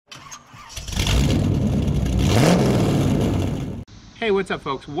Hey, what's up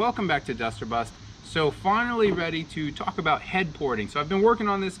folks? Welcome back to Duster Bust. So finally ready to talk about head porting. So I've been working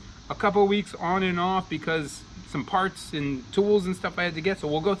on this a couple of weeks on and off because some parts and tools and stuff I had to get, so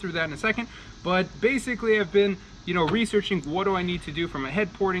we'll go through that in a second. But basically I've been, researching what do I need to do from a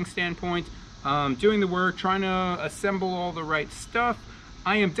head porting standpoint, doing the work, trying to assemble all the right stuff.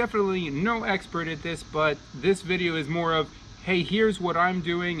 I am definitely no expert at this, but this video is more of, hey, here's what I'm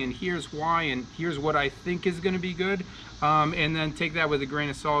doing and here's why and here's what I think is going to be good, and then take that with a grain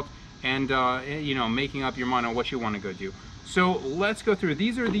of salt and making up your mind on what you want to go do. So let's go through.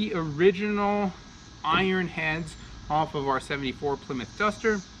 These are the original iron heads off of our 74 Plymouth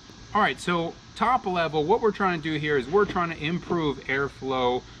Duster. All right, so top level, what we're trying to do here is we're trying to improve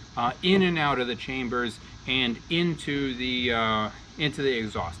airflow in and out of the chambers and into the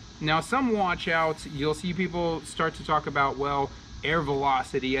exhaust. Now, some watch outs, you'll see people start to talk about, well, air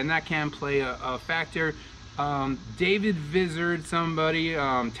velocity, and that can play a factor. David Vizard, somebody,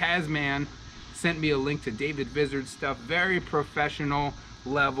 Tasman, sent me a link to David Vizard stuff. Very professional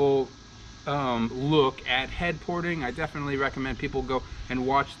level look at head porting. I definitely recommend people go and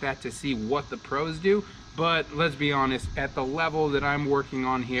watch that to see what the pros do. But let's be honest, at the level that I'm working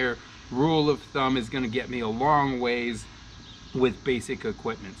on here, rule of thumb is going to get me a long ways with basic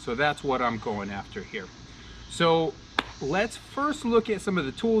equipment. So that's what I'm going after here. So let's first look at some of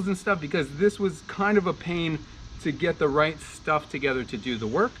the tools and stuff, because this was kind of a pain to get the right stuff together to do the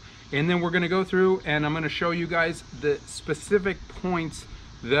work. And then we're going to go through and I'm going to show you guys the specific points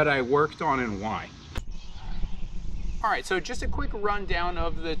that I worked on and why. All right, so just a quick rundown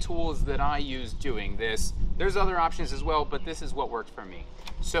of the tools that I use doing this. There's other options as well, but this is what worked for me.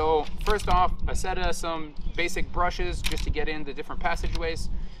 So first off, a set of some basic brushes just to get in the different passageways.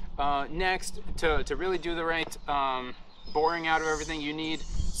 Next, to really do the right boring out of everything, you need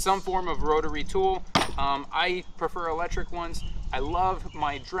some form of rotary tool. I prefer electric ones. I love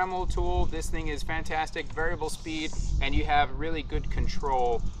my Dremel tool. This thing is fantastic, variable speed, and you have really good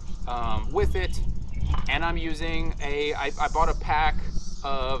control with it. And I'm using I bought a pack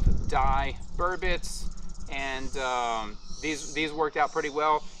of die burr bits, and these worked out pretty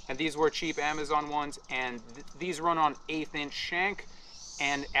well, and these were cheap Amazon ones, and these run on 1/8 inch shank,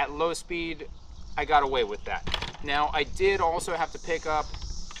 and at low speed I got away with that. Now I did also have to pick up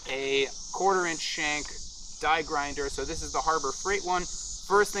a 1/4 inch shank die grinder, so this is the Harbor Freight one.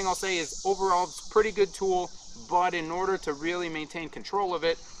 First thing I'll say is overall it's a pretty good tool, but in order to really maintain control of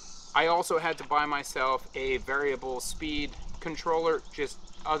it, I also had to buy myself a variable speed controller. Just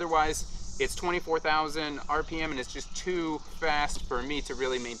otherwise it's 24,000 RPM and it's just too fast for me to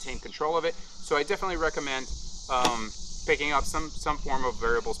really maintain control of it. So I definitely recommend picking up some form of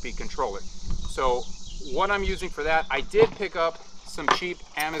variable speed controller. So what I'm using for that, I did pick up some cheap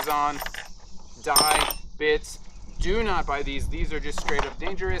Amazon die bits. Do not buy these. These are just straight up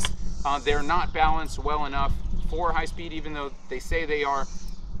dangerous. They're not balanced well enough for high speed, even though they say they are.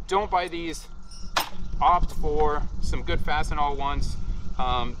 Don't buy these. Opt for some good Fastenal ones.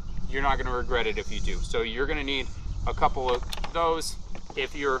 You're not going to regret it if you do. So you're going to need a couple of those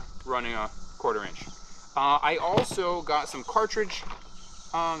if you're running a 1/4 inch. I also got some cartridge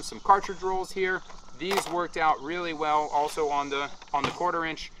rolls here. These worked out really well also on the 1/4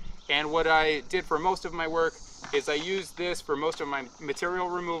 inch. And what I did for most of my work is I used this for most of my material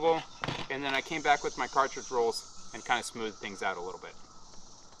removal, and then I came back with my cartridge rolls and kind of smoothed things out a little bit.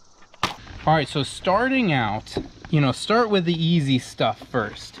 All right, so starting out, start with the easy stuff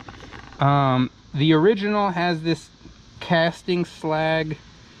first. The original has this casting slag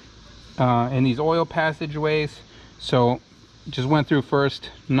and these oil passageways. So just went through first,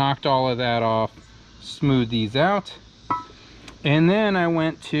 knocked all of that off, smoothed these out. And then I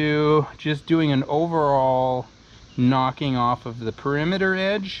went to just doing an overall knocking off of the perimeter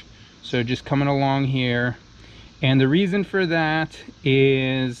edge. So just coming along here. And the reason for that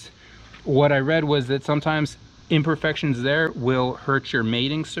is, what I read was that sometimes imperfections there will hurt your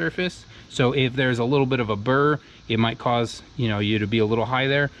mating surface. So if there's a little bit of a burr, it might cause you to be a little high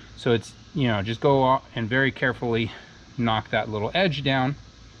there. So it's just go off and very carefully knock that little edge down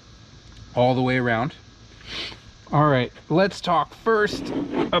all the way around. All right, let's talk first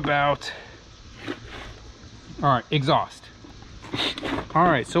about exhaust. All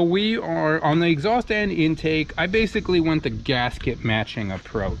right, so we are on the exhaust and intake. I basically went the gasket matching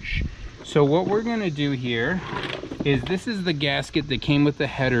approach. So what we're going to do here is, this is the gasket that came with the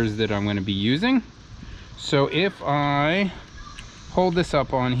headers that I'm going to be using. So if I hold this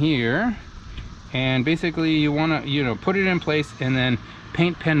up on here, and basically you want to put it in place and then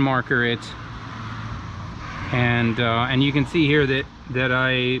paint pen marker it, and you can see here that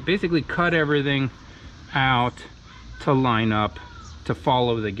I basically cut everything out to line up to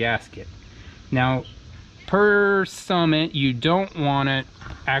follow the gasket. Now, per Summit, you don't want to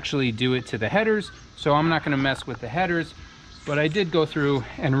actually do it to the headers, so I'm not going to mess with the headers, but I did go through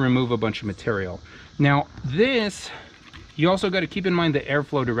and remove a bunch of material. Now this, you also got to keep in mind the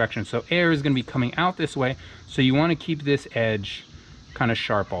airflow direction. So air is going to be coming out this way, so you want to keep this edge kind of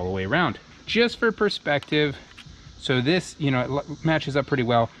sharp all the way around. Just for perspective, so this, you know, it matches up pretty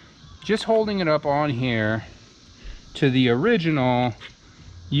well. Just holding it up on here to the original,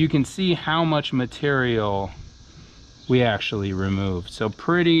 you can see how much material we actually removed. So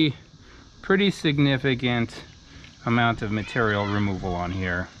pretty significant amount of material removal on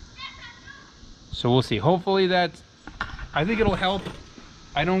here. So we'll see. Hopefully that, I think it'll help.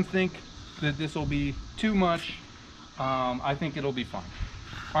 I don't think that this will be too much. I think it'll be fine.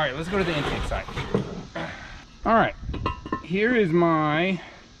 All right, let's go to the intake side. All right, here is my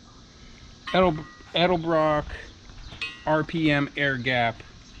Edelbrock RPM air gap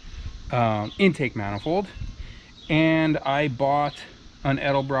intake manifold, and I bought an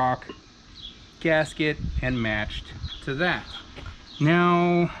Edelbrock gasket and matched to that.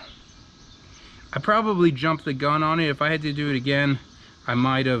 Now, I probably jumped the gun on it. If I had to do it again, I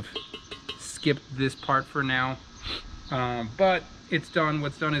might have skipped this part for now, but it's done.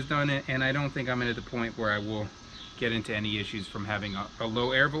 What's done is done, and I don't think I'm at the point where I will get into any issues from having a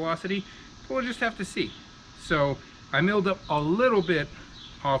low air velocity. We'll just have to see. So I milled up a little bit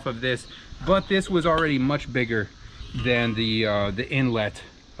off of this, but this was already much bigger than the inlet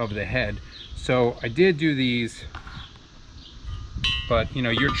of the head. So I did do these, but you know,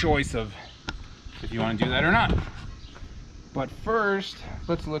 your choice of if you want to do that or not. But first,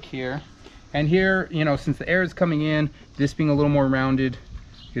 let's look here. And here, you know, since the air is coming in, this being a little more rounded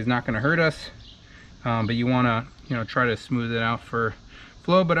is not going to hurt us. But you want to, you know, try to smooth it out for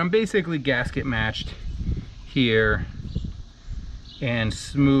flow. But I'm basically gasket matched here and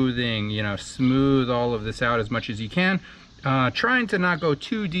smoothing, you know, smooth all of this out as much as you can. Trying to not go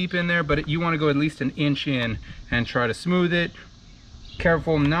too deep in there, but you want to go at least an inch in and try to smooth it.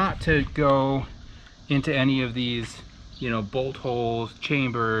 Careful not to go into any of these, you know, bolt holes,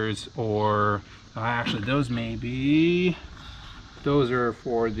 chambers, or actually those are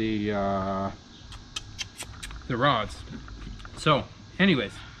for the rods. So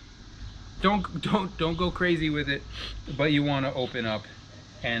anyways, don't go crazy with it, but you want to open up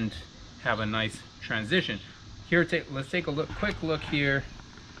and have a nice transition. Here, let's take a quick look here,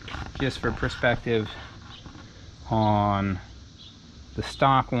 just for perspective on the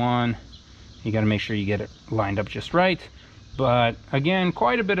stock one. You got to make sure you get it lined up just right. But again,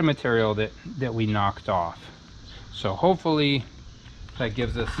 quite a bit of material that we knocked off. So hopefully that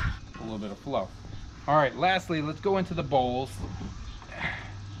gives us a little bit of flow. All right, lastly, let's go into the bowls,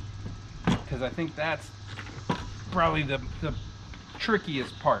 because I think that's probably the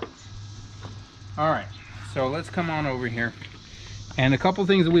trickiest part. All right, so let's come on over here. And a couple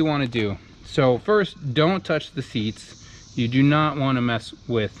things that we want to do. So first, don't touch the seats. You do not want to mess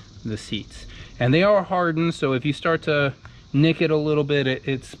with the seats. And they are hardened, so if you start to nick it a little bit,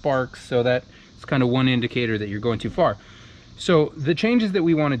 it sparks, so that's kind of one indicator that you're going too far. So the changes that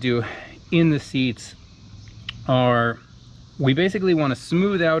we want to do in the seats are, we basically want to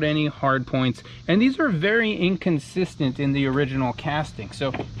smooth out any hard points, and these are very inconsistent in the original casting.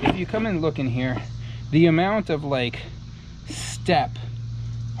 So if you come and look in here, the amount of like step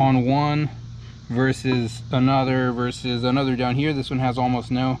on one versus another down here, this one has almost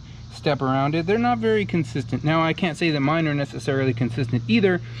no step around it. They're not very consistent. Now, I can't say that mine are necessarily consistent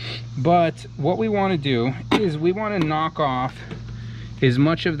either, but what we want to do is we want to knock off as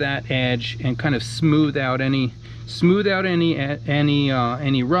much of that edge and kind of smooth out any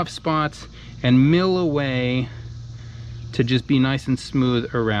rough spots, and mill away to just be nice and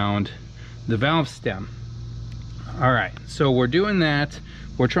smooth around the valve stem. All right, so we're doing that.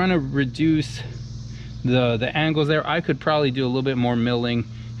 We're trying to reduce the angles there. I could probably do a little bit more milling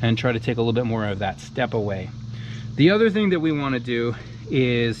and try to take a little bit more of that step away. The other thing that we want to do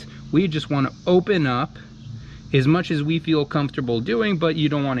is we just want to open up as much as we feel comfortable doing, but you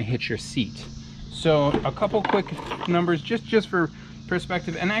don't want to hit your seat. So a couple quick numbers just for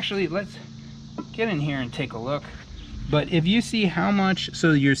perspective, and actually let's get in here and take a look. But if you see how much,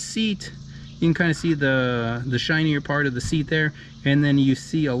 so your seat, you can kind of see the shinier part of the seat there, and then you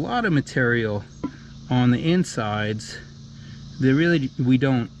see a lot of material on the insides. They really, we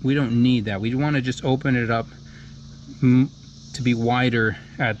don't need that. We want to just open it up to be wider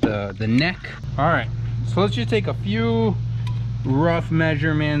at the neck. All right, so let's just take a few rough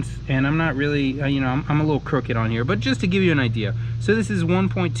measurements, and I'm not really, you know, I'm a little crooked on here, but just to give you an idea. So this is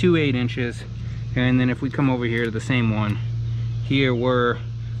 1.28 inches, and then if we come over here to the same one here were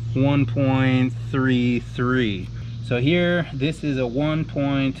 1.33. So here, this is a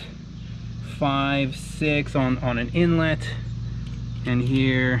 1.56 on an inlet, and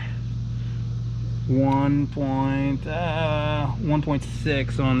here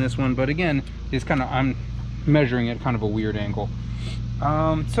 1.6 on this one. But again, it's kind of, I'm measuring at kind of a weird angle.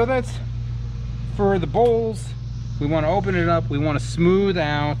 So that's for the bowls. We want to open it up, we want to smooth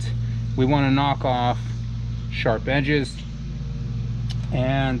out, we want to knock off sharp edges,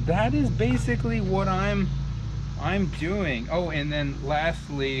 and that is basically what I'm doing. Oh, and then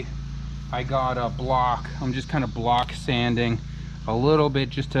lastly, I got a block. I'm just kind of block sanding a little bit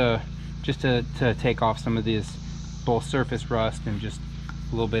just to take off some of this both surface rust and just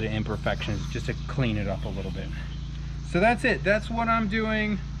a little bit of imperfections, just to clean it up a little bit. So that's it. That's what I'm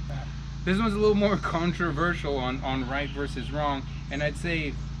doing. This one's a little more controversial on right versus wrong, and I'd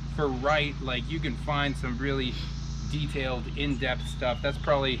say for right, like, you can find some really detailed, in-depth stuff. That's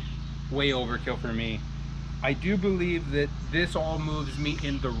probably way overkill for me. I do believe that this all moves me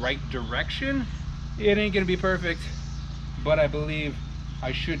in the right direction. It ain't gonna be perfect, but I believe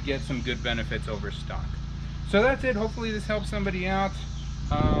I should get some good benefits over stock. So that's it. Hopefully this helps somebody out.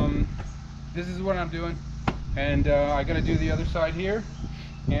 This is what I'm doing, and I gotta do the other side here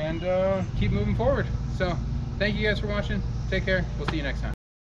and keep moving forward. So thank you guys for watching. Take care. We'll see you next time.